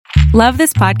Love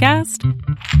this podcast?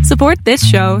 Support this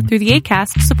show through the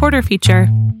Acast supporter feature.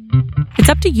 It's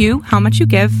up to you how much you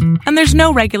give, and there's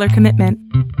no regular commitment.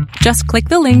 Just click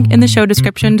the link in the show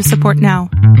description to support now.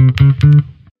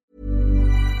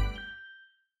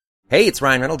 Hey, it's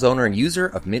Ryan Reynolds, owner and user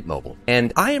of Mint Mobile.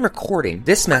 And I am recording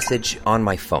this message on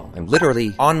my phone. I'm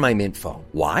literally on my Mint phone.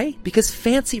 Why? Because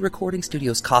fancy recording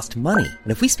studios cost money.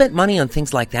 And if we spent money on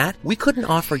things like that, we couldn't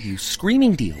offer you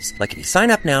screaming deals. Like if you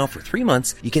sign up now for 3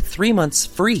 months, you get 3 months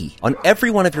free on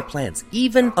every one of your plans,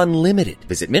 even unlimited.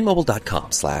 Visit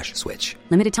mintmobile.com/switch.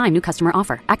 Limited time new customer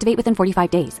offer. Activate within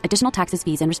 45 days. Additional taxes,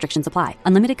 fees, and restrictions apply.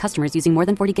 Unlimited customers using more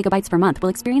than 40 gigabytes per month will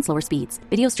experience lower speeds.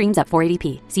 Video streams at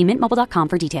 480p. See mintmobile.com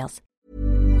for details.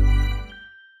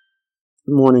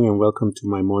 Good morning and welcome to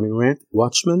my morning rant.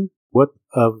 Watchman, what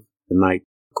of the night?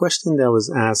 A question that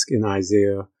was asked in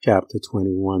Isaiah chapter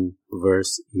 21,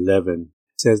 verse 11.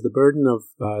 It says, the burden of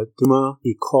Duma,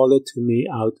 he calleth to me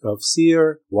out of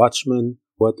Seir. Watchman,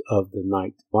 what of the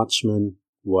night? Watchman,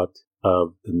 what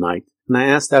of the night? And I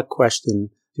asked that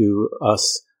question to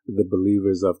us, the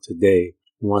believers of today.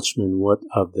 Watchman, what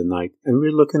of the night? And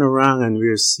we're looking around and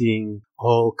we're seeing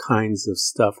all kinds of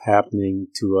stuff happening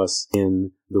to us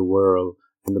in the world.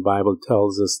 And the Bible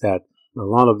tells us that a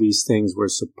lot of these things were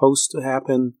supposed to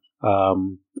happen.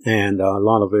 And a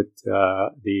lot of it,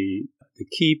 the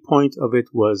key point of it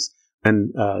was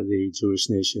when the Jewish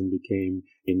nation became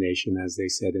a nation, as they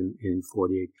said in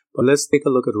 48. But let's take a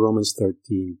look at Romans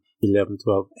 13, 11,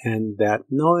 12. And that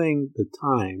knowing the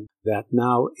time, that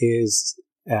now is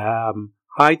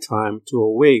high time to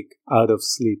awake out of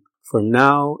sleep. For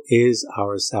now is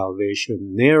our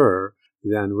salvation nearer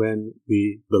than when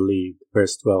we believed.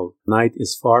 Verse 12. Night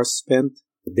is far spent,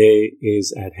 the day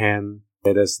is at hand.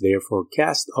 Let us therefore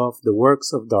cast off the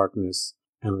works of darkness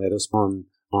and let us put on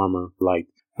armor light.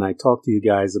 And I talked to you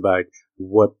guys about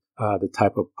what the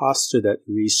type of posture that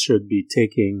we should be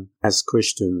taking as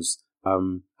Christians.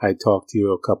 I talked to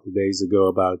you a couple of days ago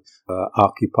about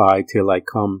occupy till I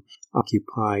come.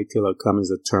 Occupy till I come is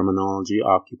a terminology.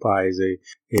 Occupy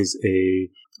is a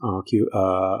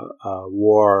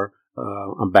war,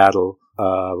 a battle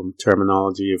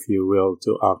terminology, if you will,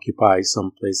 to occupy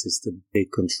some places, to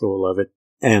take control of it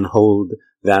and hold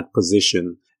that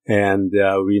position. And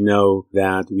we know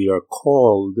that we are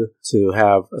called to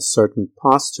have a certain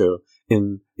posture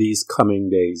in these coming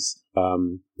days.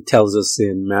 It tells us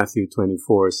in Matthew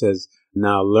 24, it says,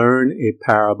 now learn a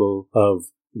parable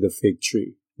of the fig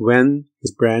tree. When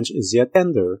his branch is yet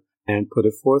tender and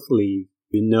putteth forth leaf,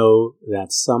 you know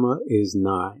that summer is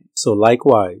nigh. So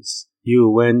likewise, you,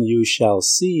 when you shall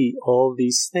see all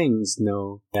these things,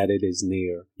 know that it is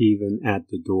near, even at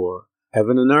the door.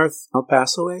 Heaven and earth shall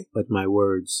pass away, but my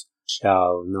words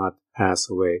shall not pass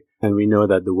away. And we know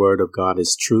that the word of God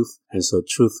is truth, and so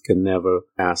truth can never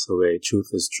pass away.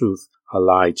 Truth is truth. A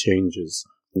lie changes.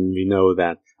 And we know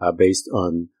that based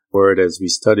on word, as we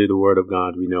study the word of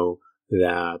God, we know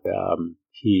that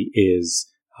he is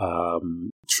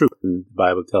truth. And the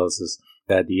Bible tells us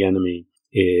that the enemy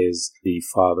is the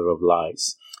father of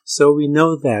lies. So we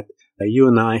know that you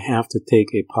and I have to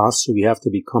take a posture. We have to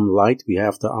become light. We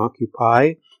have to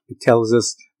occupy. It tells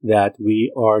us that we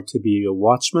are to be a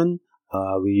watchman.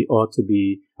 We ought to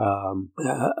be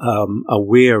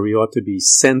aware. We ought to be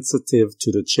sensitive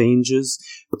to the changes.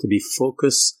 We ought to be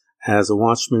focused as a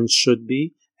watchman should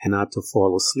be, and not to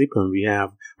fall asleep. And we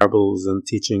have parables and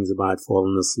teachings about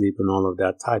falling asleep and all of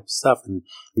that type of stuff. And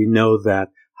we know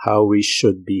that how we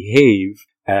should behave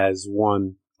as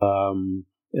one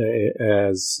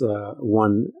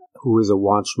who is a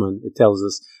watchman. It tells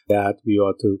us that we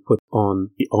ought to put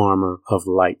on the armor of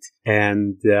light.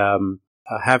 And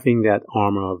having that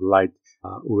armor of light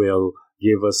will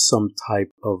give us some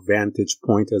type of vantage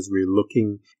point as we're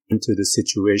looking into the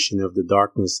situation of the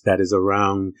darkness that is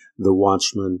around the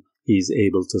watchman. He's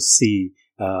able to see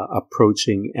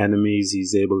approaching enemies.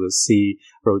 He's able to see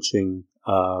approaching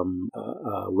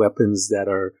weapons that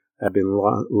have been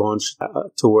launched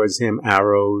towards him,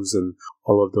 arrows and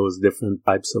all of those different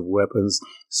types of weapons.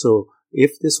 So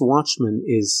if this watchman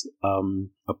is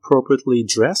appropriately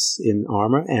dressed in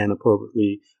armor and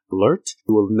appropriately alert,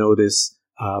 he will notice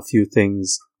a few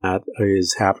things that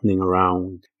is happening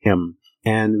around him.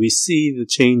 And we see the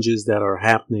changes that are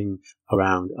happening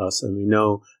around us. And we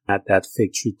know that that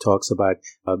fig tree talks about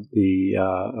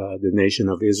the nation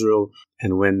of Israel.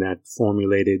 And when that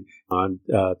formulated,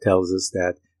 tells us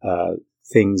that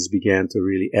things began to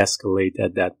really escalate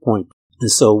at that point.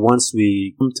 And so once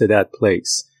we come to that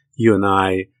place, you and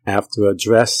I have to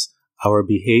address our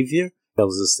behavior. It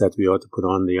tells us that we ought to put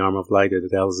on the armor of light. It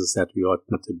tells us that we ought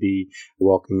not to be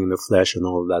walking in the flesh and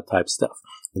all of that type of stuff.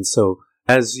 And so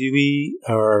as we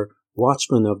are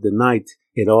watchmen of the night,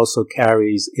 it also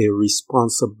carries a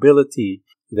responsibility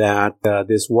that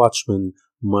this watchman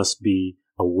must be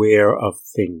aware of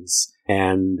things.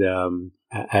 And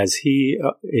as he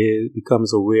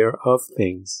becomes aware of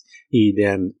things, he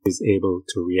then is able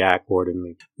to react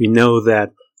accordingly. We know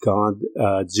that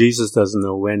Jesus doesn't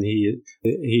know when he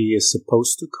is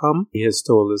supposed to come. He has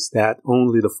told us that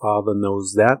only the Father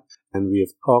knows that. And we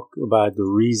have talked about the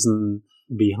reason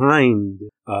behind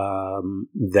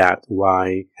that,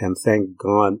 why, and thank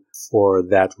God for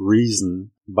that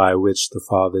reason by which the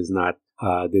Father is not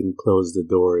didn't close the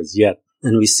door as yet.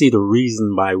 And we see the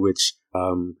reason by which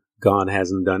God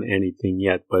hasn't done anything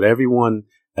yet. But everyone,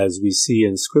 as we see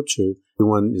in Scripture,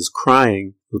 everyone is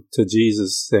crying to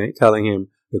Jesus, telling him,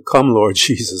 "Come, Lord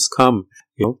Jesus, come."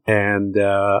 And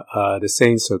the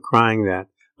saints are crying that.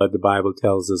 But the Bible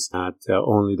tells us that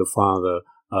only the Father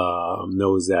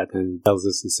knows that, and it tells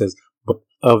us, it says, "But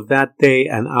of that day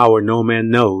and hour no man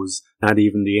knows, not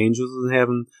even the angels in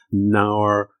heaven,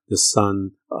 nor the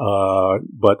Son,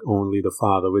 but only the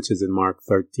Father," which is in Mark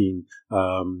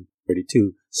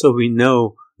 13:32. So we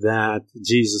know that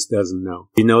Jesus doesn't know.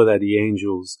 We know that the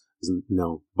angels doesn't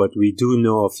know, but we do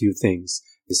know a few things.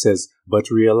 It says, "But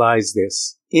realize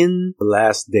this, in the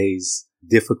last days,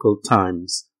 difficult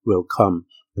times will come."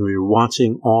 And we're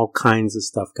watching all kinds of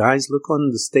stuff. Guys, look on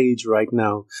the stage right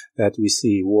now that we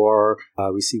see war.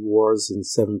 We see wars in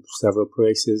several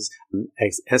places, and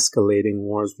escalating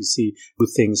wars. We see new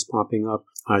things popping up.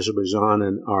 Azerbaijan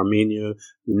and Armenia.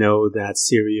 We know that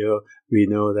Syria. We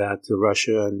know that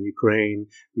Russia and Ukraine.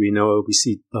 We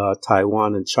see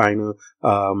Taiwan and China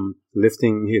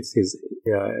lifting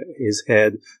his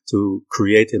head to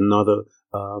create another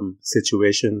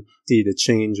situation. See the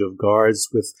change of guards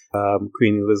with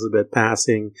Queen Elizabeth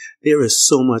passing. There is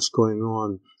so much going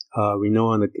on. We know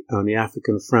on the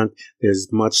African front,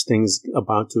 there's much things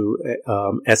about to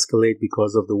escalate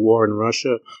because of the war in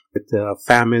Russia, with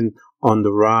famine on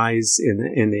the rise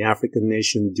in the African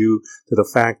nation due to the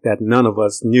fact that none of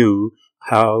us knew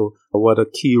what a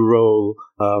key role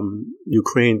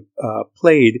Ukraine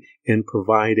played in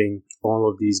providing all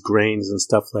of these grains and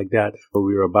stuff like that, but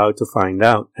we were about to find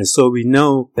out. And so we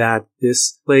know that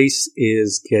this place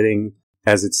is getting,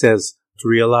 as it says, to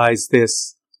realize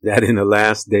this, that in the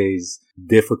last days,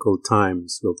 difficult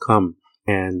times will come,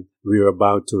 and we're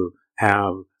about to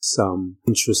have some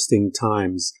interesting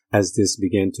times as this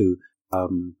begin to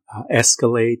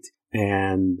escalate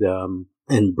and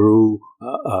brew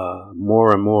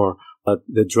more and more. But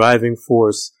the driving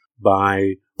force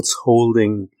by what's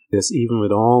holding this, even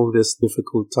with all this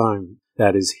difficult time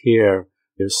that is here,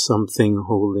 there's something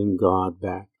holding God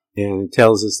back. And it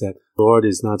tells us that the Lord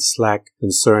is not slack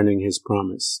concerning his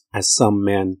promise, as some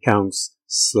men counts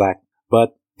slack,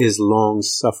 but is long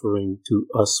suffering to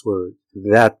usward.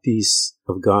 That piece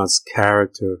of God's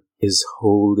character is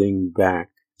holding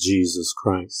back Jesus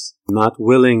Christ, not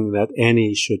willing that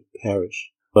any should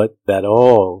perish, but that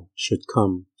all should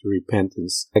come to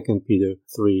repentance. 2 Peter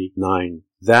 3:9.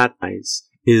 That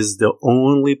is the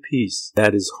only piece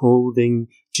that is holding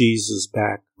Jesus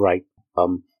back right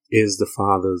is the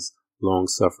Father's long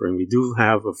suffering. We do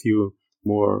have a few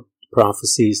more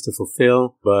prophecies to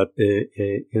fulfill, but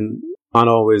not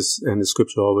always, and the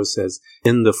Scripture always says,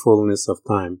 in the fullness of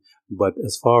time. But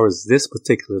as far as this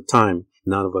particular time,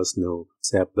 none of us know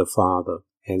except the Father.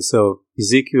 And so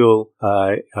Ezekiel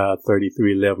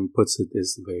 33:11 puts it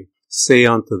this way: "Say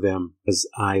unto them, as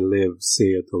I live,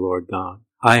 saith the Lord God,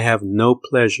 I have no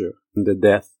pleasure in the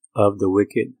death of the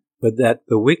wicked, but that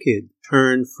the wicked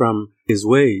turn from his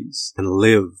ways and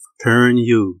live. Turn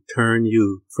you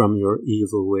from your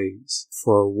evil ways.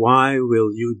 For why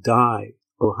will you die,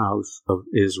 O house of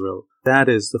Israel?" That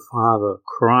is the Father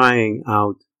crying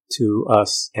out to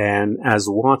us. And as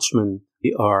watchmen,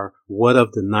 we are, what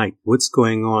of the night? What's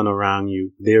going on around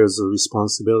you? There's a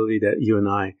responsibility that you and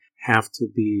I have to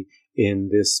be in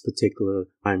this particular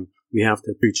time. We have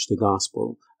to preach the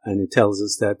gospel. And it tells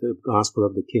us that the gospel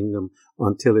of the kingdom,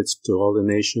 until it's to all the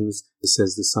nations, it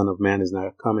says the Son of Man is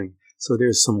not coming. So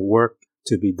there's some work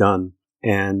to be done.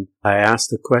 And I asked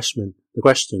the question,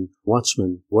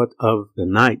 watchman, what of the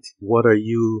night? What are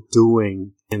you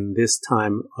doing in this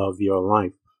time of your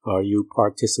life? Are you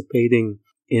participating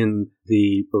in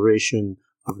the operation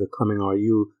of the coming? Are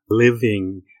you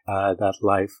living that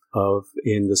life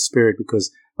in the Spirit?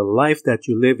 Because the life that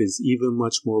you live is even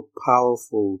much more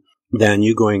powerful than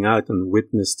you going out and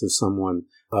witness to someone.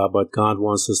 But God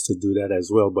wants us to do that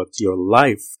as well. But your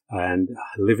life and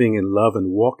living in love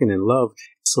and walking in love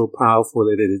is so powerful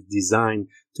that it is designed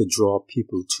to draw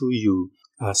people to you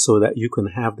so that you can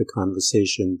have the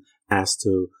conversation as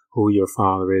to who your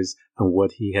Father is and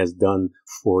what He has done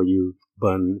for you.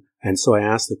 And so I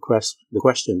asked the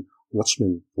question,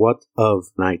 Watchman, what of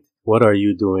night? What are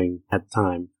you doing at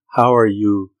time? How are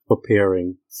you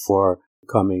preparing for the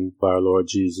coming of our Lord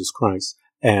Jesus Christ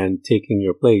and taking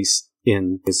your place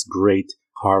in this great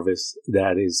harvest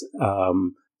that is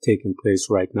taking place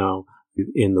right now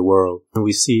in the world? And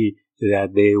we see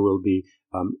that they will be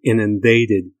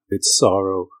inundated with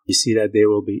sorrow. We see that they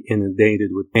will be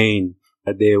inundated with pain,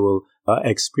 that they will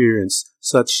experience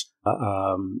such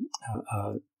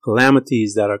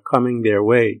calamities that are coming their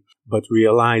way. But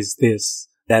realize this,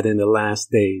 that in the last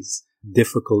days,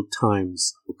 difficult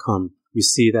times will come. We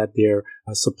see that their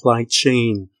supply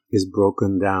chain is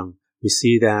broken down. We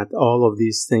see that all of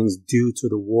these things due to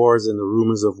the wars and the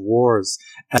rumors of wars,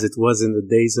 as it was in the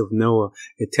days of Noah.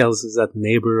 It tells us that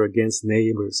neighbor against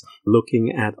neighbors,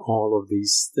 looking at all of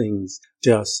these things,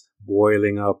 just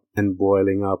boiling up and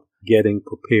boiling up, getting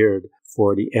prepared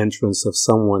for the entrance of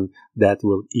someone that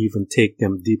will even take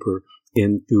them deeper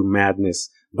into madness.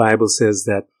 The Bible says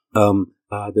that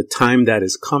the time that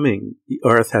is coming, the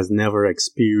earth has never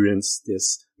experienced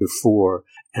this before.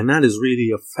 And that is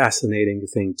really a fascinating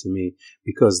thing to me,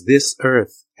 because this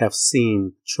earth have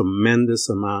seen tremendous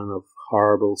amount of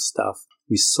horrible stuff.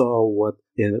 We saw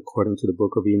according to the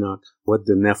book of Enoch, what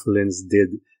the Nephilims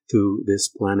did to this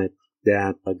planet,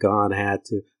 that God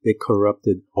they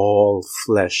corrupted all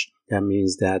flesh. That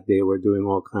means that they were doing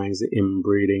all kinds of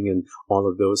inbreeding and all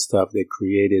of those stuff. They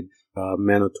created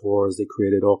minotaurs, they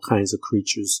created all kinds of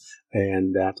creatures,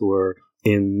 and that were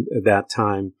in that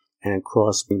time and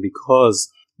crossing because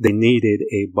they needed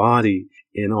a body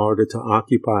in order to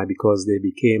occupy, because they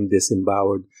became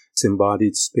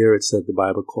disembodied spirits that the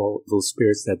Bible calls evil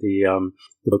spirits, that the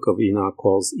book of Enoch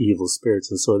calls evil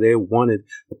spirits. And so they wanted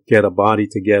to get a body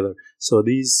together. So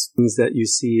these things that you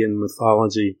see in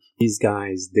mythology, these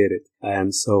guys did it.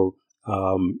 And so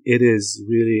it is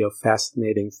really a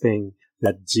fascinating thing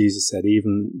that Jesus said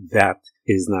even that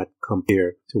is not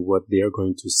compared to what they are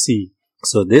going to see.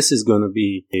 So this is going to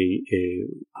be a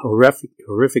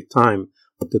horrific time,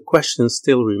 but the question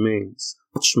still remains.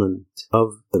 Watchman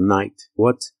of the night,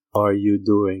 what are you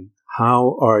doing?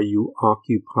 How are you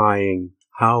occupying?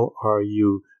 How are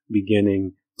you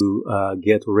beginning to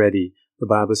get ready? The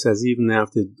Bible says even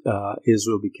after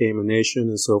Israel became a nation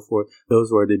and so forth,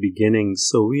 those were the beginnings.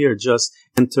 So we are just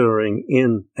entering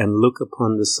in and look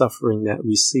upon the suffering that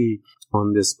we see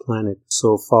on this planet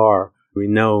so far. We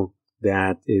know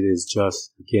that it is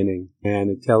just beginning.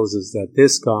 And it tells us that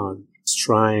this God is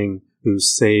trying to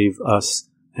save us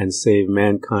and save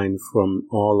mankind from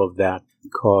all of that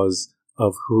because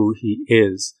of who He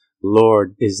is.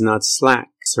 Lord is not slack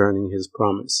concerning His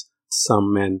promise.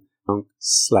 Some men count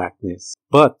slackness,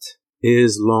 but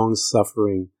is long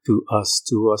suffering to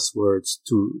uswards,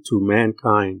 to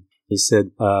mankind. He says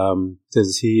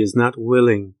He is not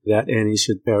willing that any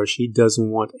should perish. He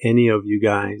doesn't want any of you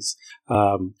guys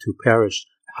to perish.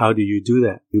 How do you do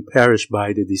that? You perish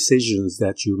by the decisions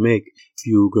that you make. If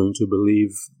you're going to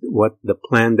believe what the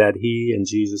plan that He and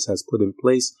Jesus has put in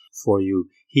place for you,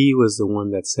 He was the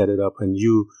one that set it up, and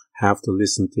you have to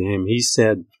listen to Him. He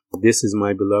said, "This is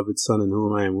my beloved Son in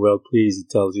whom I am well pleased." He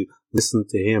tells you, listen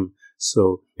to Him.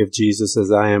 So if Jesus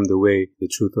says, "I am the way, the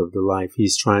truth, of the life,"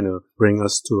 He's trying to bring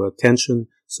us to attention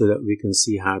so that we can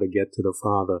see how to get to the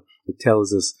Father. It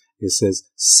tells us, it says,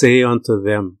 "Say unto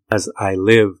them, as I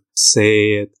live,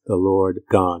 saith the Lord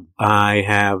God, I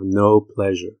have no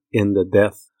pleasure in the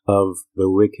death of the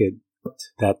wicked, but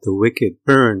that the wicked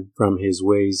turn from his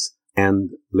ways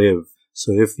and live."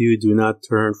 So if you do not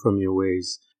turn from your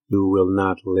ways, you will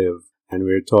not live. And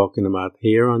we're talking about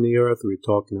here on the earth. We're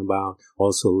talking about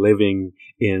also living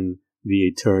in the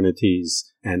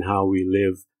eternities and how we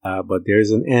live. But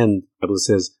there's an end. The Bible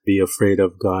says, "Be afraid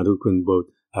of God, who can both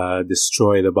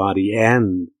destroy the body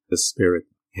and the spirit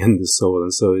and the soul."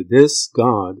 And so this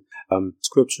God,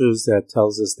 scriptures that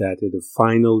tells us that at the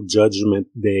final judgment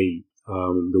day,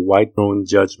 the white throne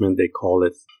judgment, they call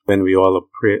it, when we all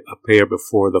appear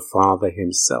before the Father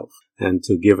Himself and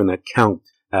to give an account.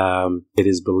 It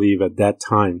is believed at that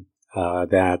time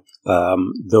that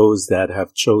those that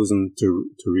have chosen to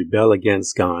rebel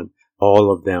against God,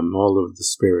 all of the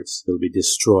spirits will be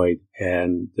destroyed,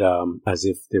 and as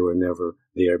if they were never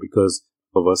there, because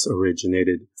of us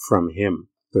originated from Him.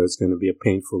 So it's going to be a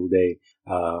painful day,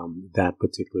 that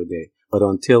particular day. But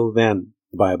until then,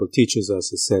 the Bible teaches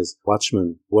us, it says,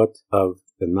 "Watchman, what of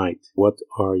the night? What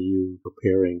are you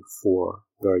preparing for?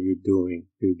 What are you doing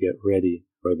to get ready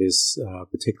for this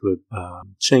particular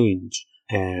change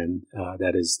and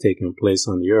that is taking place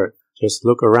on the earth?" Just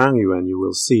look around you and you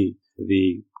will see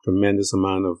the tremendous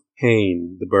amount of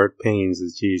pain, the birth pains,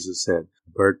 as Jesus said,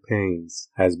 birth pains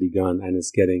has begun and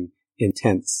it's getting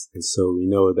intense. And so we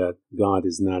know that God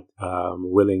is not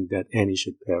willing that any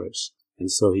should perish.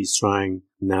 And so he's trying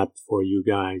not for you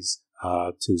guys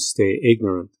to stay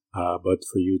ignorant, but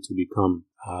for you to become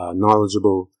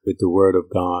knowledgeable with the Word of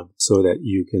God so that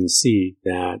you can see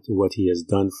that what he has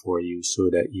done for you, so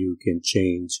that you can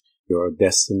change your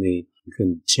destiny, you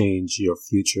can change your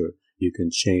future, you can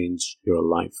change your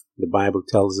life. The Bible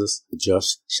tells us the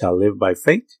just shall live by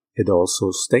faith. It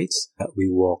also states that we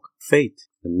walk faith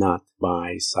and not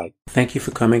by sight. Thank you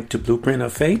for coming to Blueprint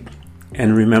of Faith.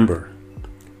 And remember,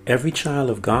 every child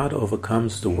of God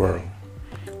overcomes the world.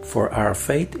 For our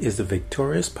faith is the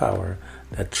victorious power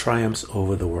that triumphs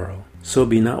over the world. So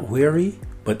be not weary,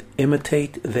 but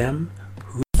imitate them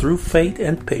who through faith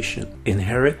and patience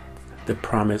inherit the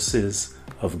promises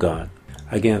of God.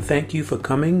 Again, thank you for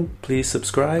coming. Please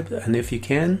subscribe, and if you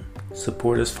can,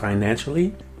 support us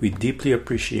financially. We deeply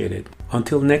appreciate it.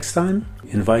 Until next time,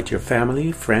 invite your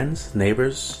family, friends,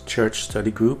 neighbors, church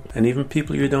study group, and even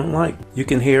people you don't like. You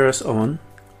can hear us on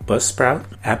Buzzsprout,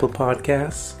 Apple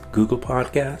Podcasts, Google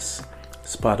Podcasts,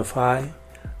 Spotify,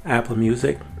 Apple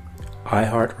Music,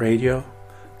 iHeartRadio,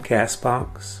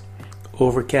 Castbox,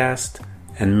 Overcast,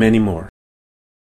 and many more.